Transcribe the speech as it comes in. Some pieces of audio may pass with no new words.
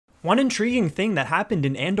One intriguing thing that happened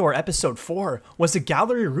in Andor Episode 4 was a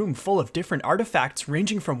gallery room full of different artifacts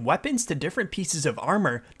ranging from weapons to different pieces of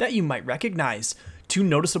armor that you might recognize. Two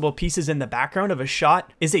noticeable pieces in the background of a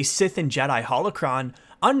shot is a Sith and Jedi holocron,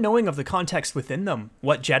 unknowing of the context within them.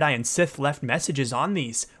 What Jedi and Sith left messages on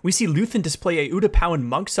these? We see Luthen display a Utapowan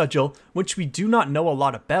monk sigil, which we do not know a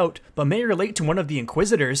lot about, but may relate to one of the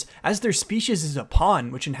Inquisitors, as their species is a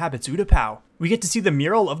pawn which inhabits Utapau. We get to see the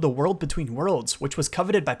mural of the World Between Worlds, which was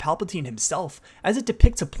coveted by Palpatine himself, as it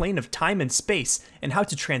depicts a plane of time and space and how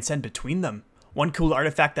to transcend between them. One cool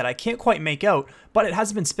artifact that I can't quite make out, but it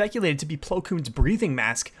has been speculated to be Plo Koon's breathing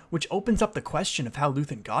mask, which opens up the question of how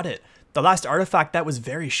Luthen got it. The last artifact that was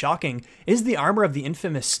very shocking is the armor of the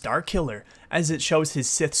infamous Starkiller, as it shows his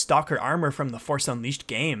Sith Stalker armor from the Force Unleashed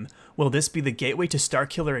game. Will this be the gateway to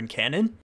Starkiller in canon?